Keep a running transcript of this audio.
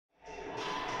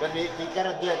But we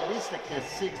gotta do at least like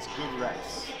 6 good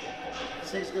reps.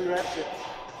 6 good reps,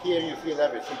 here you feel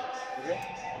everything. Okay?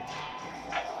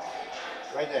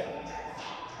 Right there.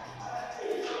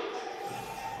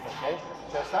 Okay,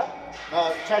 chest up.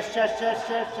 No, chest.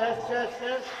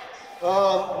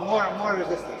 More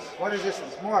resistance. More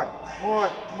resistance.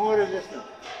 More resistance.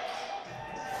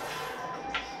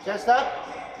 Chest up.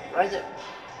 Right there.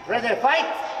 Right there. Fight.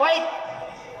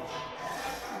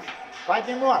 Fight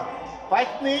me more.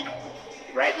 Fight me.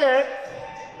 Right there.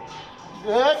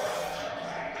 Good.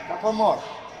 Couple more.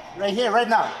 Right here, right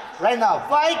now.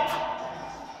 Fight.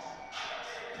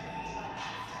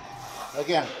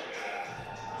 Again.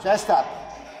 Chest up.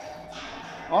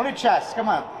 Only chest. Come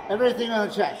on. Everything on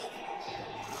the chest.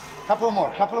 Couple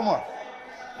more.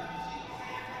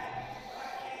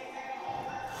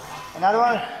 Another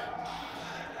one.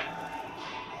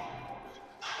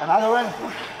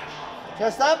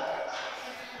 Chest up.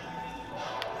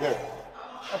 Good.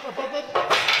 Up.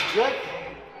 Good.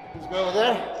 Let's go over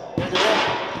there.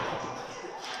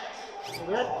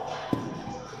 Good.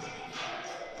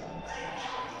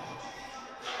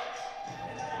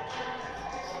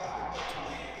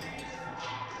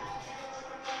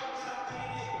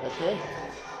 Okay.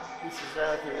 This is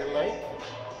relatively light.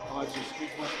 I want you to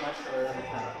squeeze much for every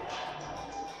time.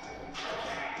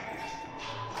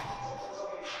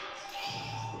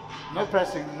 No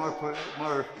pressing, more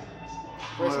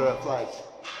flies.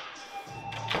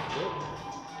 Good.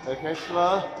 Okay,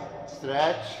 slow,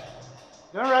 stretch.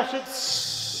 Don't rush it.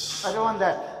 I don't want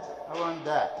that. I want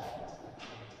that.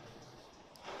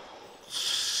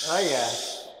 Oh yeah.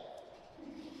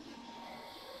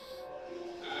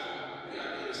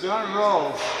 Don't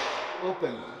roll.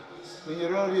 Open. When you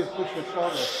roll, you push your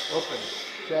shoulder. Open.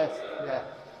 Chest. Yeah.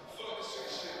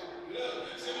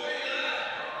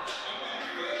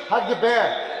 Hug the bear.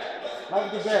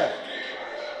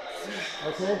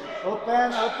 Okay.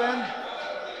 Open.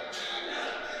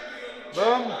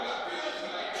 Boom.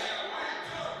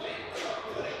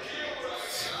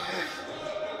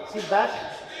 Sit back.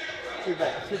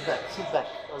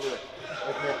 All the way.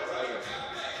 Okay.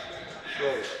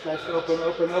 Good. Chest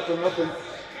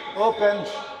open.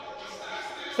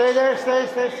 Stay there. Stay.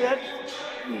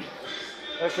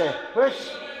 Okay. Push.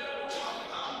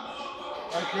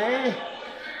 Okay.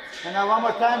 And now one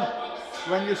more time.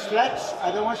 When you stretch,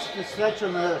 I don't want you to stretch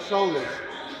on the shoulders.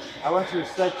 I want you to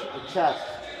stretch the chest.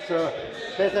 So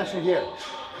pay attention here.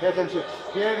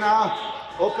 Here now.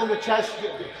 Open the chest.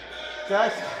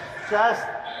 Chest.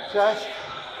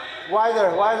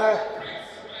 Wider.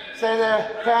 Stay there.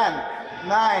 10,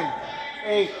 9,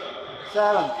 8,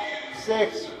 7,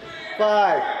 6,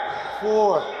 5,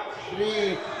 4,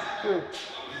 3, 2.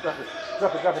 Drop it.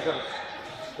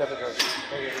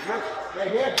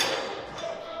 Right here.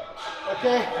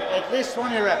 Okay, at least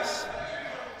 20 reps.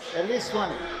 At least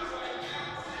 20. You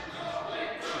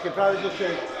can probably do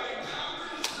 30.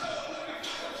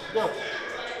 Go.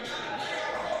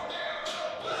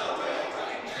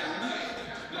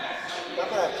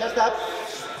 Chest up.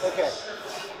 Okay.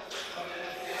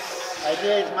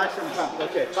 Idea is mushroom pump.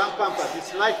 Okay, pump up.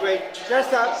 It's lightweight.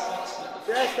 Chest up.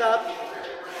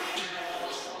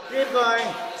 Keep going.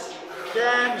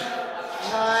 10,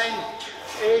 9,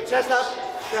 8. Chest up.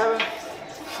 7,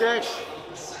 6,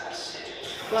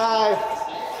 5,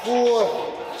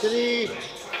 4, 3,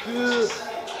 2,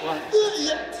 1.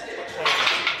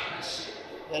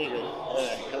 Very good. All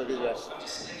right. Have a good rest.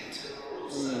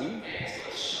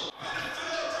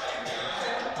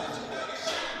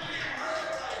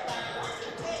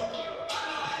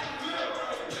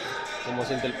 ¿Cómo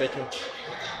siente el pecho?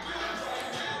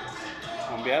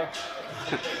 ¿Cambiado?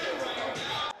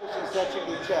 Touching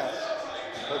the chest.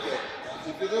 Okay.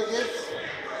 If you do this,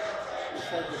 you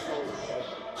start the shoulders. Right?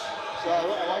 So I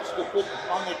want you to put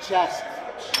on the chest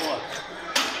more.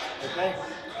 Okay?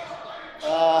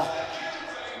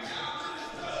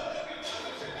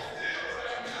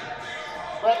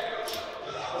 But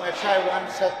I'm going to try one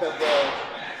set of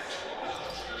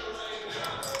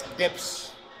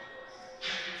dips.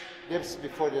 Dips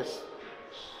before this.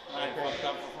 I fucked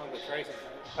up on the triceps.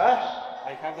 Huh?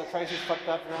 I have the triceps fucked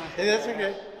up wrong. Hey, that's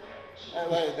okay.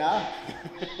 Well, now?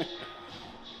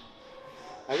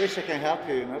 I wish I can help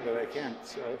you, but I can't.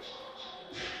 So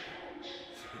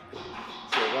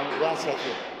one set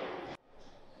here.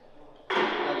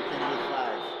 Now we can do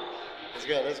 5. Let's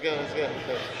go.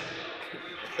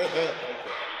 Okay.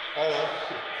 All right.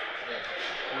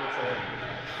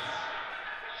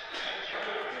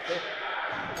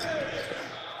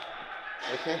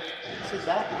 Okay. Sit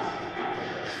back.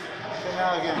 So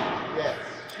now again, yeah.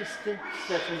 Just keep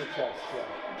stretching the chest. Yeah.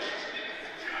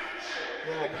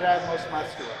 You're gonna crab most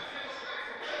muscular.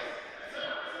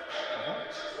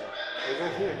 You go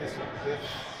here, this one. Okay?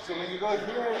 So when you go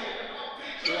here,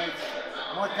 you have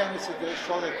more tendency to the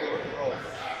shoulder to roll.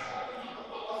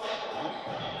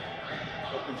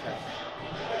 Open chest.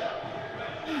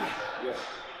 Yeah.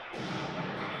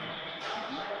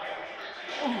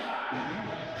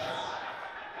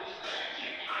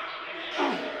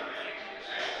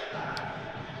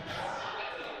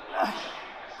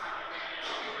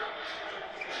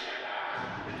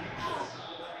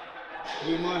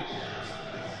 Three more.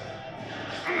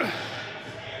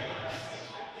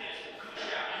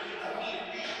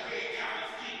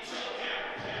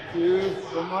 Two,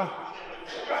 one more.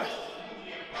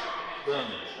 Boom.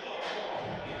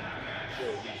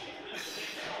 Good.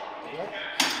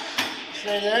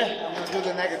 Stay there. I'm going to do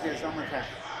the negatives one more time.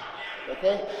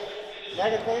 Okay?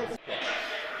 Negatives.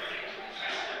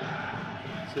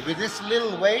 So with this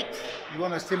little weight, you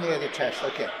want to stimulate the chest.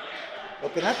 Okay.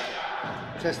 Open up.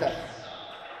 Chest up.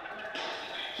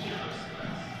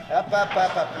 Up, up,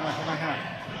 up, up. Come on, come on, come on.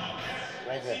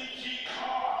 Right there.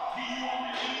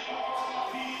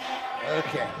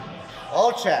 Okay.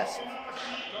 All chest.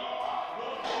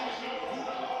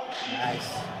 Nice.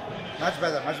 Much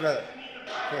better, much better.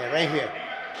 Okay, right here.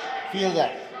 Feel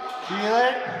that. Feel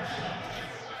it.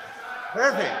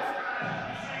 Perfect.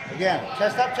 Again.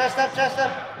 Chest up, chest up, chest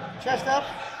up. Chest up.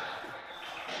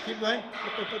 Keep going.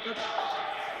 Up, up, up, up.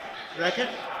 Racket.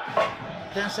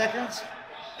 10 seconds.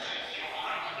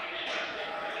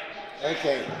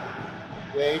 Okay.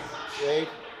 Wait, wait.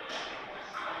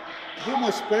 Do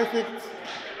most perfect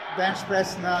bench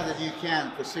press now that you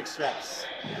can for 6 reps.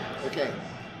 Okay.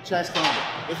 Chest on.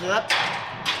 Lift it up.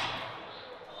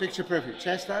 Picture perfect.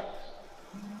 Chest up.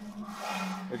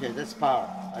 Okay, that's power.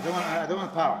 I don't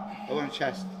want power. I want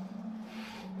chest.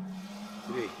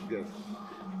 3. Good.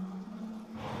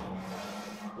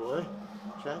 4.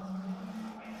 Chest.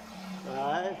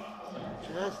 5.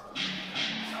 Chest.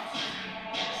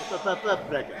 Up, up, up,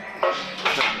 bracket.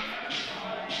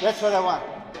 That's what I want.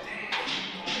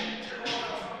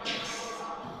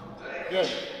 Good.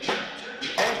 Okay.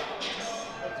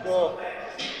 Let's go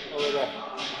over there.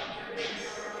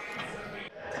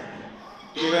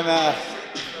 You're gonna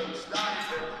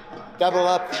double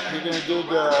up. You're gonna do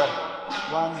the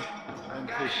 1 and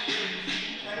 2.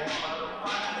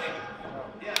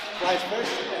 Twice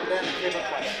first and then cable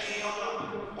twice.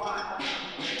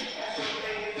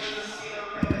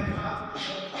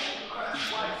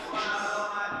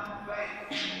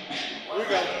 We're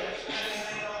good.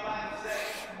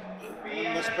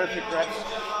 Almost perfect reps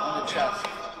on the chest.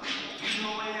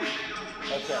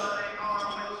 Okay.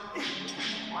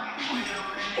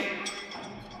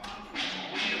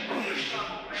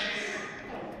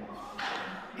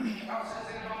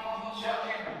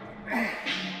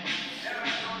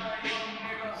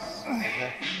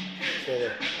 Okay. Stay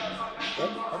there.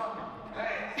 Up, up.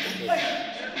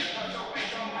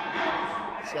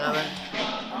 7.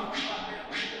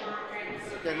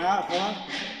 Okay, now, hold on.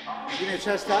 Give me your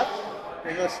chest up.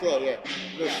 And go slow, yeah.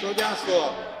 Go slow down, slow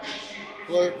up.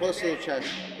 Close to your chest.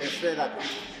 And straight up.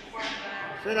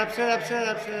 Straight up, straight up, straight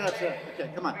up, straight up, straight up. Okay,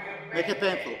 come on. Make it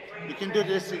painful. You can do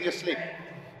this in your sleep.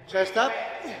 Chest up.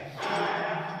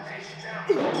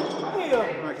 Come on,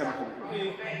 come on, come on.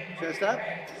 Chest up.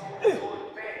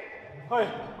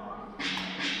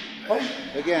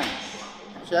 Again.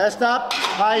 Chest up.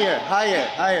 Higher, higher,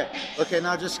 higher. Okay,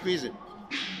 now just squeeze it.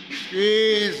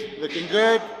 Squeeze. Looking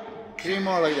good. 3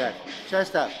 more like that.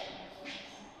 Chest up.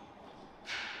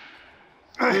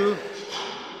 2.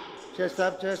 Chest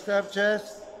up, chest up,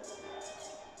 chest.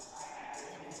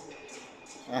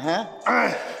 I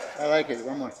like it.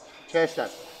 1 more. Chest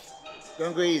up.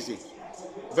 Don't go easy.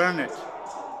 Burn it.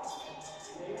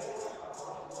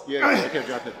 Yeah, okay,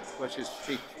 drop it. Watch his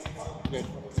feet. Good.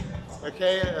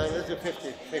 Okay, let's do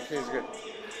 50. 50 is good.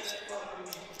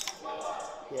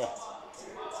 Yeah.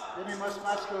 Give me most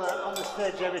muscular on the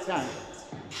stage every time.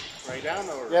 Right down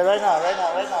or? Yeah, right now, right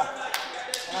now, right now.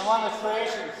 And I want the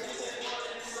striations.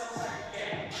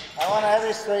 I want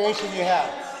every striation you have.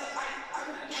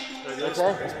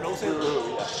 Okay? Explosive?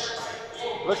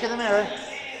 Yeah. Look in the mirror.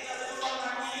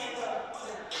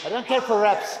 I don't care for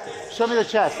reps. Show me the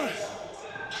chest.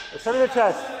 Show me the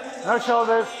chest. No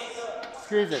shoulders.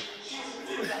 Squeeze it.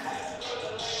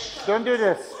 Don't do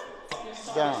this.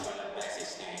 Down.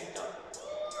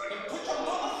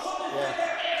 Yeah.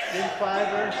 Thin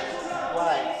fiber.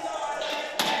 Wide.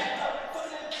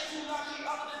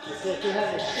 Okay,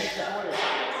 200.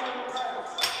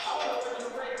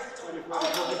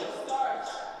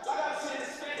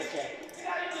 Okay.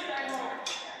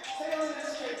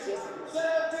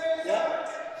 Yeah.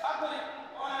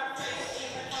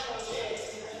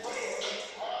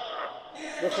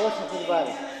 Go closer to the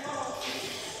body.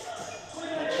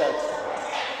 And chest.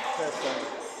 Chest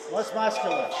on. Most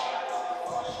muscular.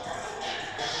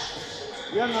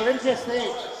 You're on the Olympia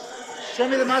stage. Show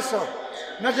me the muscle,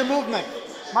 not the movement.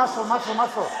 Muscle, muscle,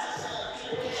 muscle.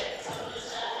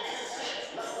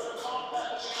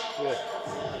 Good.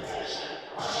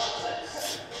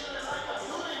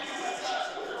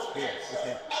 Here,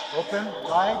 okay. Open,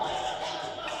 wide,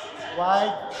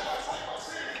 wide,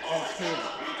 and speed.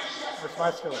 Most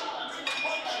muscular.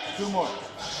 2 more.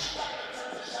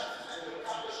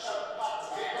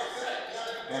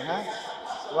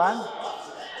 One.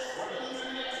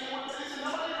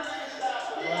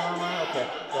 Okay.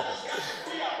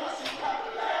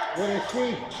 There are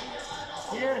 3.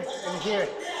 Here and here.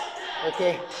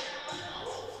 Okay.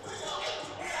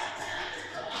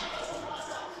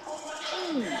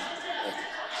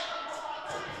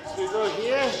 So you go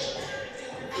here.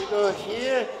 You go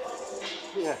here.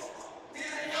 Here.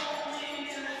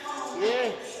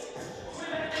 Here.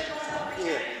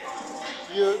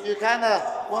 Here. You kind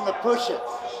of want to push it.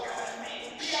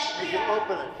 You can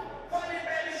open it.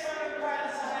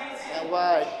 And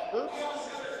wide. Oops.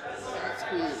 And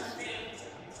squeeze.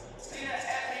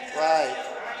 Wide.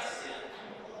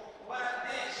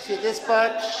 See, this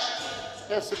part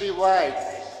has to be wide.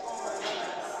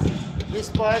 This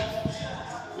part,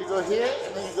 you go here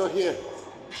and then you go here.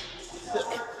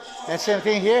 And same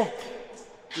thing here.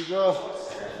 You go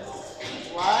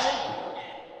wide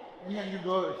and then you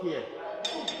go here.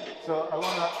 So I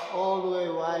want to all the way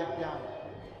wide down.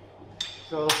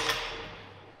 So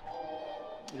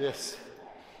this,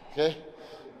 okay?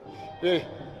 Really,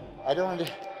 I don't want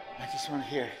to, I just want to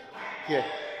here.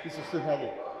 This is too heavy.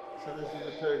 So let's do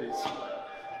the 30s.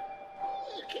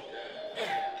 Okay.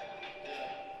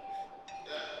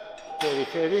 30,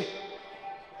 30.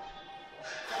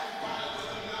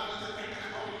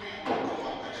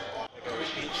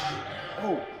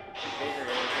 Oh.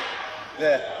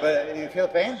 Yeah, but you feel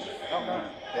pain? Oh, no.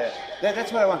 Yeah,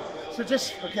 that's what I want. So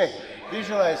just, okay,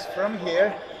 visualize from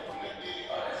here,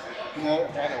 you know,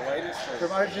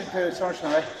 from origin to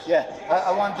torsion, right? Yeah,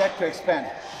 I want that to expand,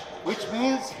 which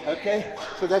means, okay,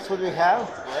 so that's what we have,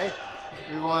 right?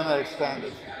 We want to expand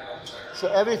it. So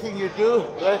everything you do,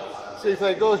 right? So if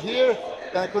I go here,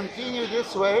 then I continue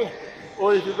this way,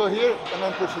 or if you go here and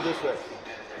then push it this way,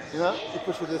 you know, you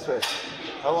push it this way.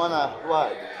 I want to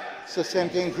wide. So same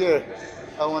thing here.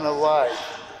 I want to wide.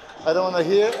 I don't want to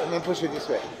here and then push it this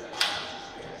way.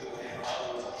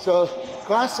 So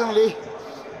constantly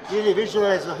really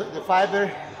visualize the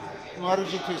fiber from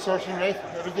origin to absorption rate,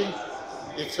 everything.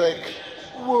 It's like,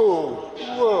 whoa,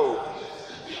 whoa.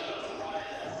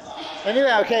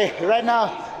 Anyway, okay, right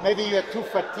now, maybe you're too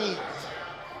fatigued.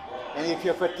 And if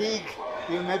you're fatigued,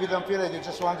 you maybe don't feel it, you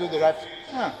just want to do the reps.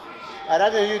 Huh. I'd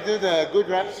rather you do the good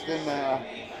reps than,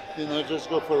 you know, just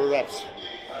go for reps.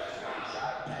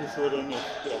 This is what I need.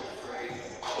 Yeah.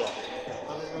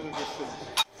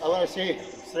 I want to see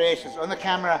striations. On the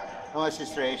camera, I want to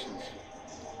see striations.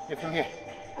 Here, from here.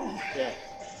 Yeah.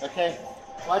 Okay.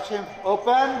 Watch him.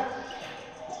 Open.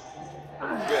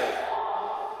 Good.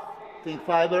 Think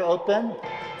fiber open.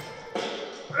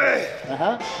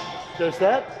 Just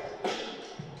that.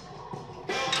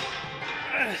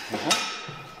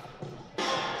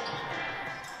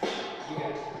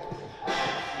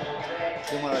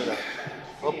 Two more like that.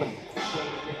 Open.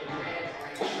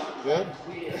 Good.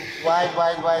 Wide,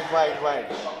 wide, wide, wide, wide.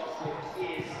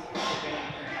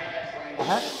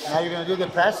 Now you're going to do the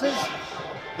presses.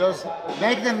 Those,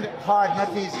 make them hard,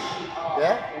 not easy.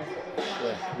 Yeah?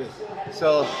 Yeah, good.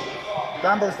 So,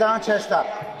 dumbbells down, chest up.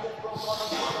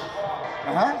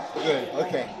 Good,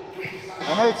 okay.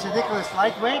 I know it's ridiculous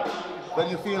lightweight, but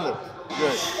you feel it.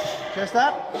 Good. Chest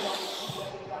up.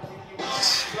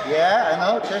 Yeah, I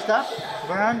know, chest up.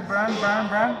 Burn, burn, burn,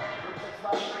 burn.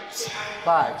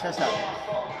 5, chest up.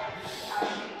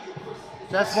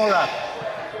 Chest more up.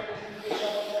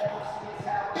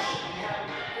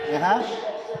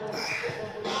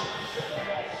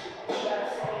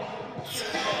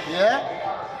 Yeah?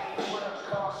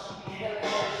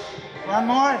 One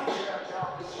more.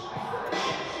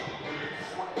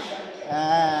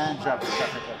 And drop it,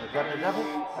 drop it, drop it, drop it, drop it.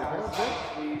 Okay,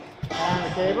 good. And the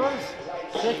cables.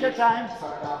 Take your time.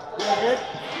 You're good.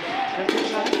 Take your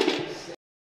time.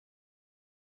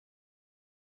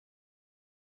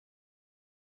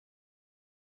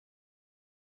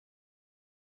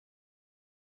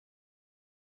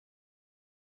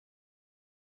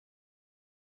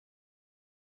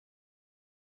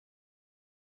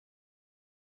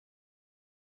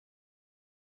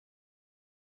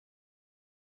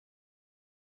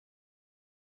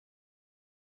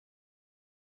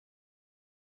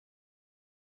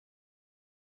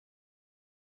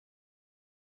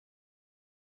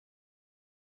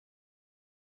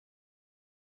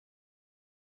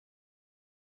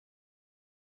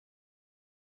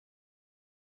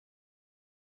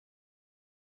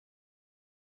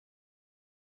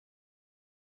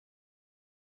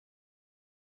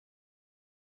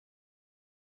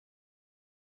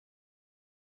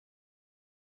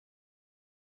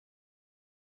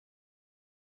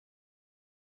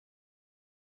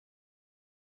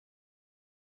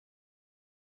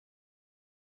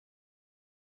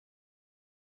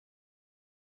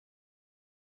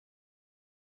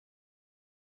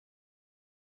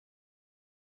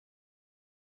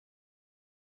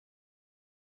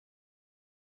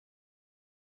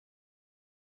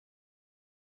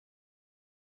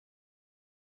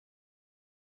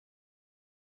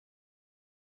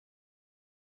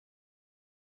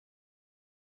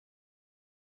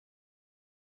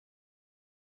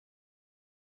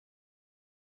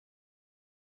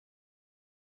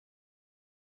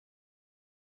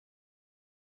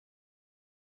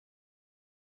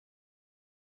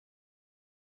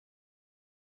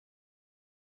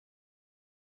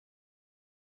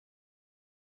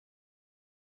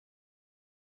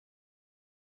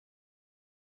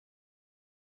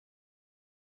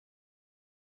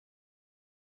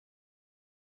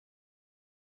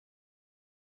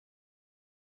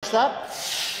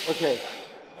 Chest up. Okay.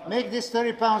 Make this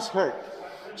 30 pounds hurt.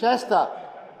 Chest up.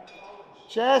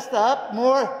 Chest up.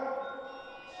 More.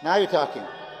 Now you're talking.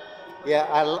 Yeah,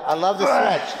 I love the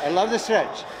stretch. I love the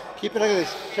stretch. Keep it like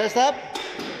this. Chest up.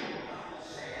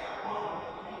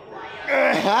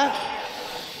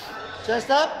 Chest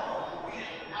up.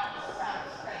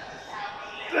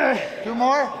 2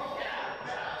 more.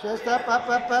 Chest up, up,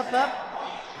 up, up, up.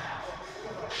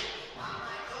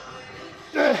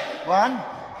 1.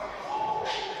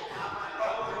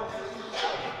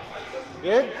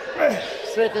 Good.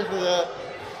 Straight into the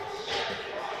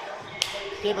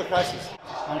cable crosses.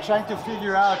 I'm trying to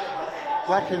figure out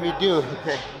what can we do.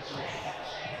 Okay.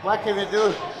 What can we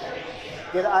do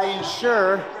that I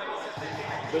ensure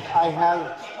that I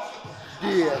have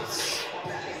this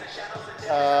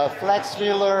flex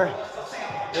feeler,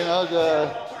 you know,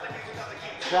 the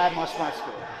crab most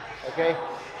muscular. Okay.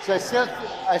 So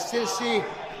I still see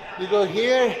you go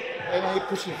here and then you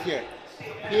push it here.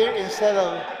 Here instead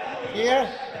of here,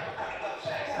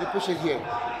 you push it here.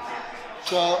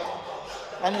 So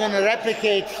I'm going to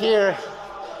replicate here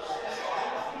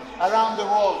around the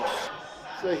wall.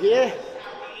 So here,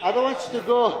 I don't want you to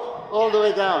go all the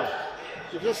way down.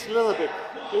 So just a little bit.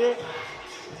 Here,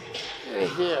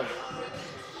 here,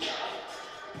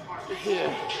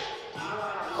 here.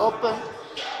 Open,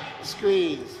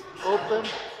 squeeze, open,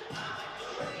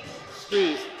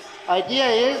 squeeze. Idea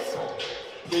is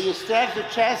that you stretch the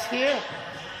chest here,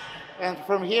 and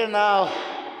from here now,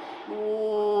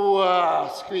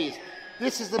 squeeze.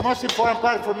 This is the most important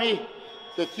part for me,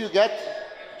 that you get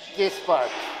this part.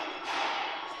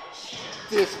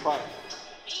 This part.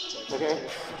 Okay?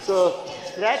 So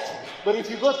stretch, but if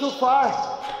you go too far,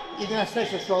 you're gonna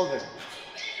stretch your shoulder.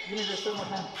 Give me this one more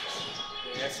time.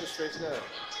 Yeah, that's just stretch that.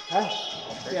 Huh?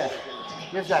 Yeah.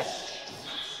 Just that.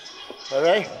 All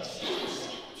right?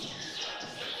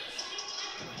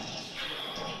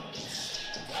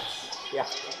 Yeah.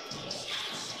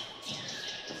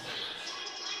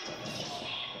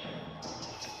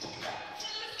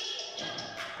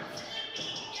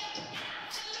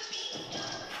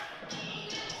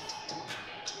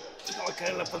 No me cae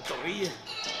en la pantorrilla.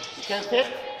 You can't fit?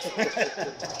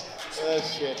 Oh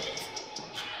shit.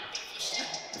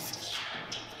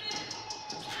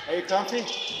 Are you comfy?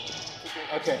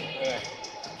 Okay, all right.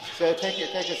 So take it.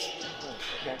 Okay.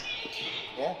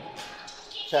 Yeah.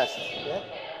 Chest. Yeah.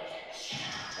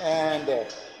 And there.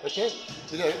 Okay.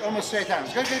 Almost straight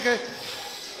arms. Good, good, good.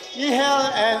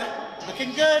 Inhale and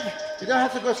looking good. You don't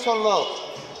have to go so low.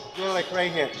 Go like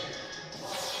right here.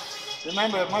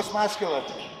 Remember, most muscular.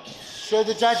 Show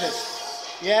the judges.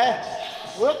 Yeah.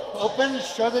 Whoop. Open.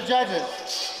 Show the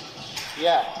judges.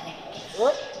 Yeah.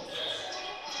 Whoop.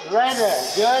 Right there.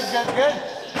 Good, good, good.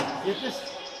 You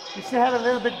still have a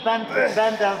little bit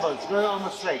bent elbows. Go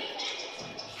almost straight.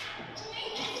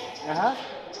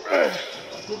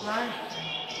 Keep going.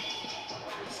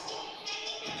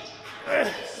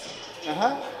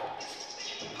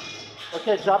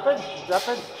 Okay, drop it. Drop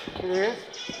it. Here.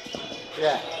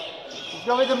 Yeah. Just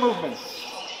go with the movement.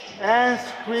 And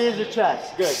squeeze the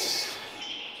chest. Good.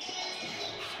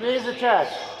 Squeeze the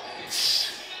chest.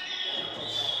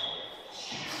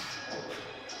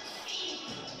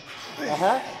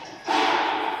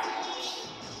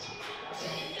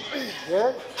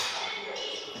 Good.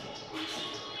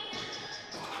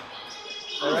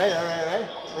 All right.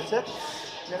 That's it.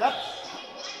 Get up.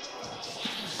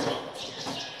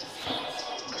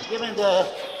 Give me the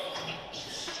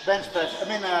bench press.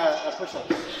 Push-up.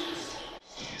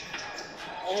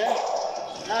 Okay.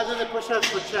 Now do the push-ups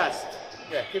for chest.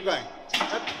 Yeah, keep going.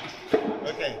 Up.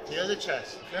 Okay, feel the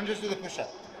chest. Then just do the push-up.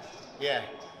 Yeah.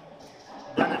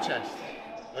 Burn the chest.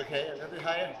 Okay, a little bit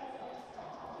higher.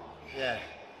 Yeah.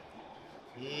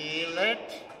 Feel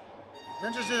it.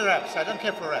 Then just do the reps. I don't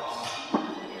care for reps.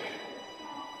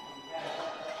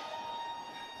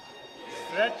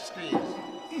 Stretch, squeeze.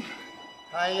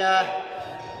 Hiya.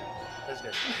 That's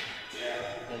good.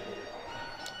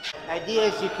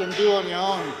 Ideas you can do on your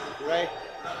own, right?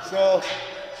 So,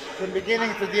 from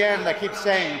beginning to the end, I keep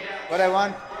saying what I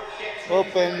want.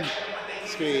 Open,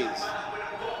 squeeze.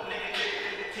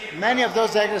 Many of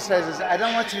those exercises, I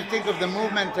don't want you to think of the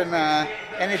movement and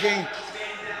anything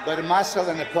but a muscle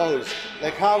and a pose.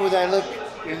 Like how would I look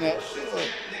in the,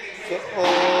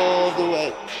 all the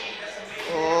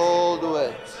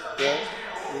way, yeah?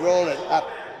 Roll it up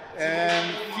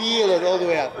and feel it all the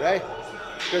way up, right?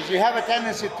 Because you have a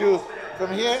tendency to,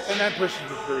 from here and then push it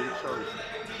to your shoulders.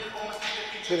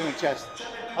 Put it in the chest.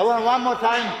 I want one more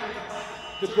time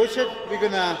to push it. We're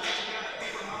gonna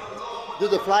do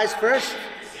the flies first.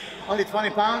 Only 20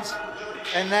 pounds,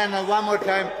 and then one more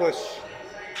time push.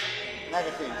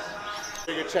 Negatives.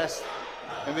 Bigger chest.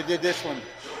 And we did this one.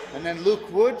 And then Luke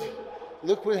Wood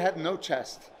had no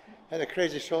chest. Had a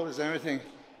crazy shoulders and everything.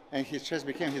 And his chest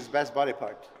became his best body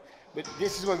part. But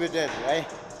this is what we did, right?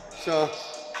 So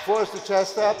force the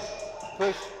chest up,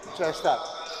 push, chest up.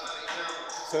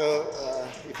 So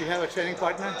if you have a training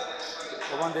partner,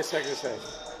 I want this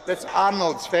exercise. That's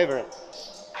Arnold's favorite.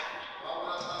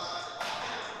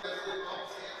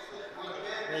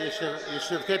 Yeah, you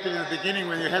should have taken it in the beginning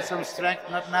when you had some strength,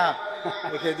 not now.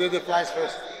 Okay, do the flies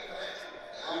first.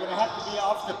 You're gonna have to be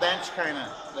off the bench, kinda,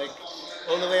 like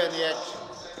all the way on the edge.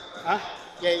 Huh?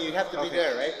 Yeah, you have to be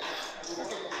there, right?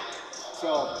 Okay.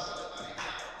 So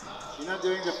you're not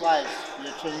doing the flies.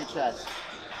 You're training chest.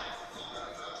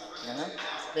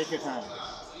 Take your time.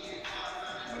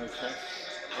 Chest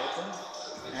open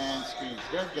and squeeze.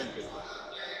 Good, good, good.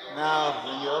 Now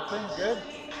when you open, good.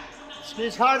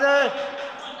 Squeeze harder.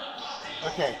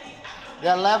 Okay.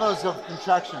 There are levels of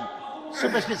contraction.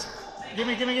 Super squeeze. Give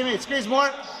me. Squeeze more.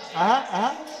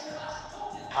 Out.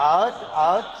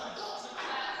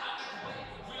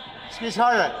 Squeeze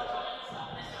harder.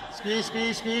 Squeeze.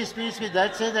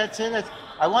 That's it.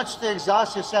 I want you to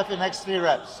exhaust yourself in the next 3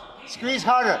 reps. Squeeze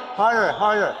harder.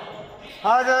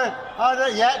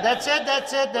 Yeah, that's it.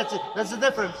 That's the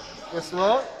difference. Go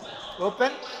slow.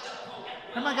 Open.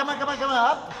 Come on.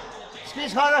 Up.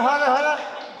 Squeeze harder.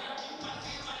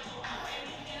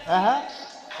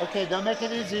 Okay, don't make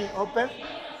it easy. Open.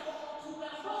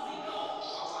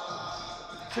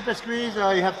 Super squeeze.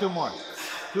 Oh, you have 2 more.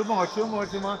 2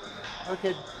 more.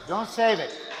 Okay, don't save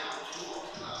it.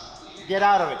 Get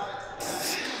out of it.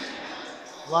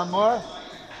 1 more.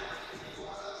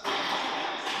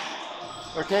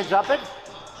 Okay, drop it.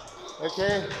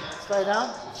 Okay, slide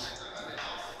down.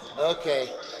 Okay,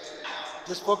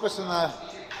 just focus on the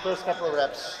first couple of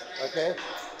reps, okay?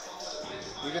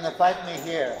 You're gonna fight me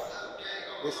here,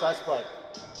 this last part,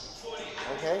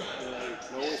 okay?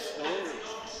 Slow.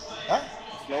 Huh?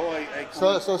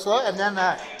 Slow, and then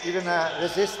you're gonna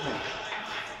resist me.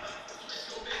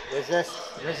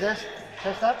 Resist,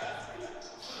 chest up.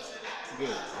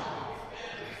 Good.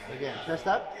 Again, chest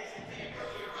up.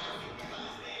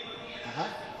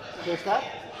 Chest up.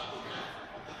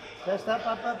 Up.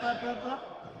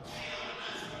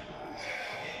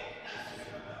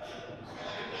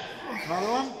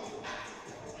 Another one.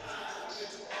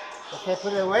 Okay,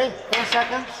 put it away. 10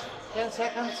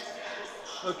 seconds.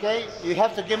 Okay, you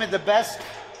have to give me the best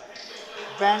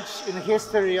bench in the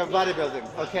history of bodybuilding,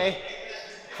 okay?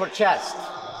 For chest.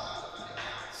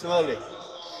 Slowly.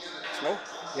 Slow?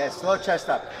 Yeah, slow chest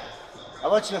up. I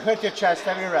want you to hurt your chest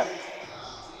every rep.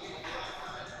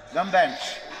 Don't bench.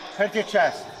 Hurt your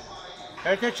chest.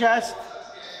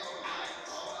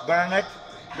 Burn it.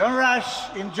 Don't rush.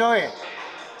 Enjoy it.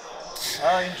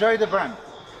 Enjoy the burn.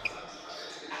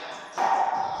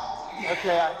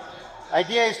 Okay.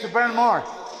 Idea is to burn more.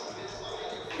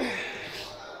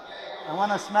 I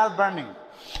want to smell burning.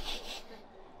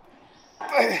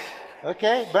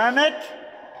 Okay. Burn it.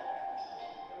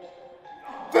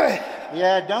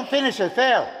 Yeah. Don't finish it.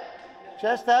 Fail.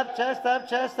 Chest up.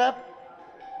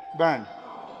 Burn.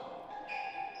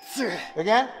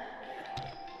 Again.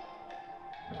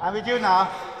 I'm with you now.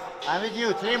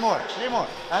 3 more.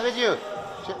 I'm with you.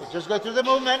 Just go through the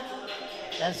movement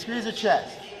and squeeze the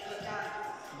chest.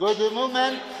 Go through the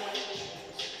movement.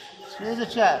 Squeeze the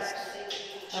chest.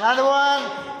 Another one.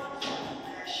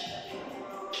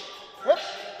 Whoop.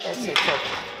 That's it.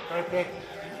 Perfect.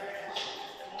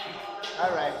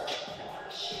 All right.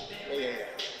 Yeah.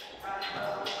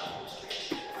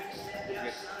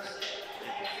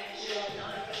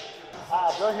 I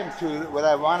brought him to what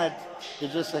I wanted to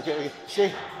just like,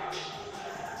 see,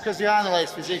 because you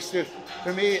analyze physiques too.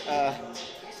 For me,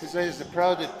 because he's a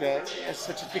pro that has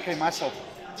such a thick muscle,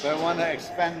 but I want to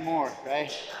expand more,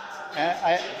 right? And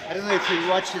I don't know if you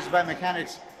watch his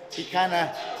biomechanics, he kind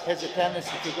of has a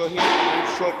tendency to go here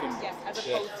and shorten. Yes, as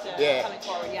opposed to coming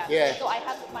forward, yeah. So I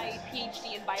have my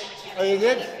PhD in biomechanics and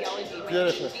physiology.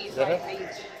 Beautiful. PhD, so I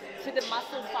use to the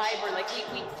muscle fiber, like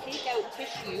we take out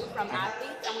tissue from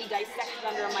athletes and we dissect it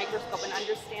under a microscope and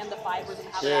understand the fibers and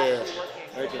how they're actually working.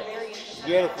 So it's very interesting.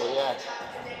 Beautiful, yeah.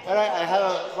 All right, I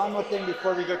have one more thing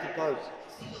before we go to pose.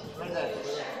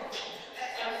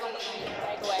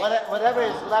 Whatever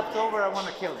is left over, I want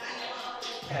to kill it.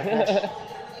 Okay.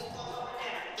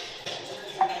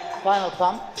 Final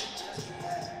pump.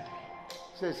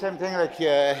 So same thing like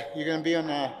you're going to be on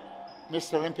a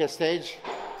Mr. Olympia stage.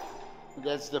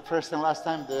 That's the first and last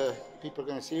time the people are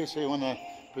going to see you, so you want to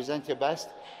present your best.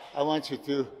 I want you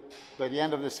to, by the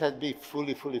end of the set, be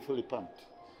fully pumped.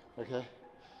 Okay?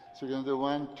 So we're going to do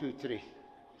 1, 2, 3.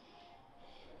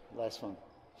 last one.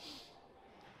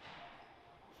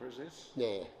 First this? Yeah,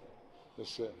 yeah.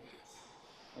 Just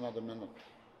another minute.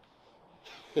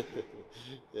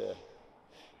 Yeah.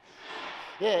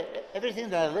 Yeah, everything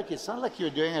that I look, it's not like you're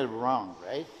doing it wrong,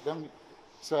 right?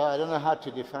 So I don't know how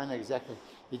to define exactly.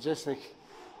 It's just like,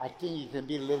 I think you can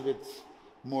be a little bit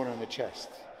more on the chest.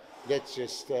 That's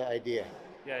just the idea.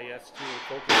 Yeah, you have to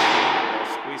focus on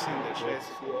squeezing the chest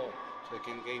so you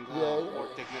can gain more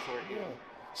thickness over here.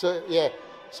 So, yeah.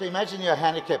 So imagine you're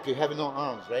handicapped, you have no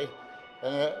arms, right?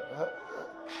 And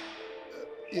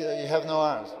you have no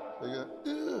arms.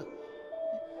 So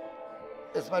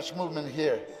there's much movement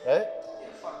here, right?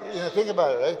 Think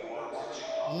about it, right?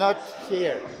 Not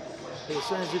here. But as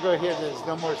soon as you go here, there's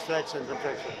no more stretch and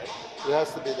contraction. Right? It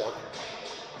has to be that.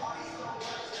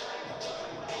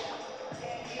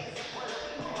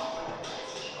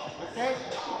 Okay?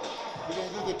 We're going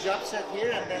to do the jump set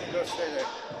here and then go straight there.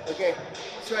 Okay,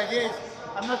 so idea is,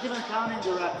 I'm not even counting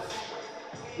the reps.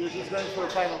 You're just going for a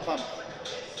final pump.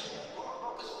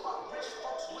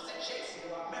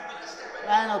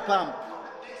 Final pump.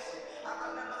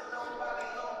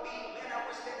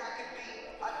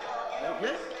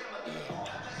 Okay?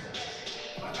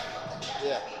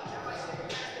 Yeah.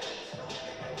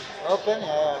 Open,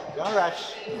 don't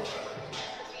rush.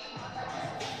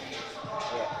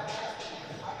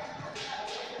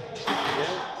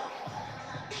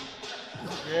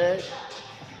 Good.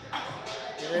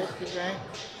 Good, keep going.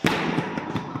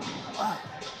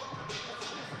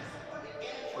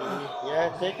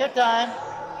 Yeah, take your time.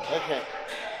 Okay.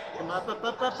 Come up.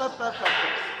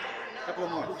 Couple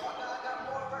more.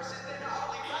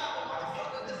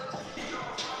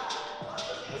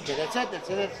 Okay, that's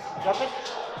it. Drop it.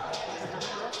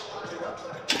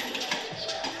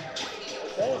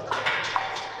 Okay.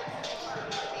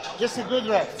 Just a good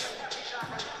rest.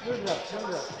 Good rest.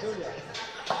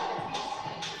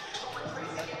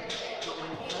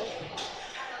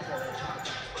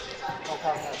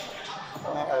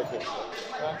 Okay.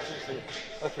 1, 2, 3.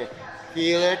 Okay.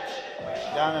 Feel it.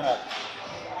 Down and up.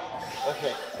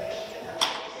 Okay.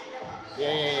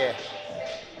 Yeah.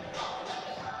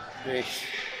 Great.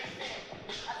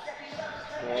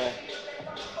 Yeah.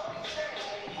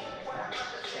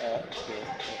 Okay.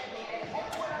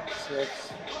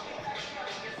 6.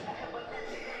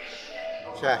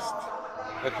 Chest.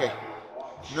 Okay.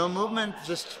 No movement,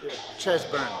 just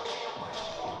chest burn.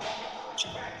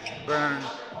 Burn.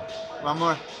 One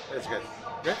more. That's good.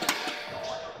 Good?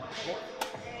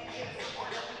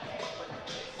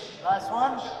 Last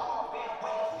one.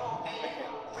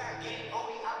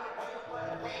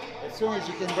 Okay. As soon as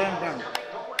you can burn.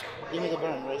 Give me the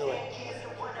burn right away.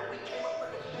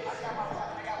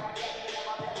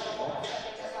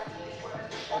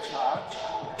 That's not.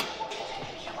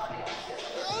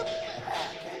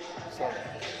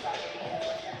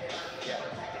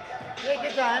 Take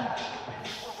your time.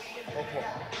 Okay.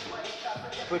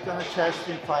 Put on the chest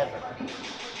in fiber.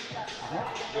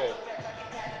 Good.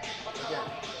 Again.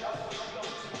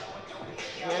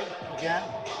 Good. Again.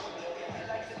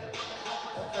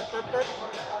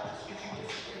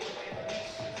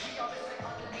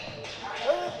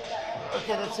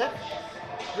 Okay, that's it.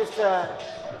 Just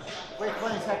wait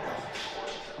 20 seconds.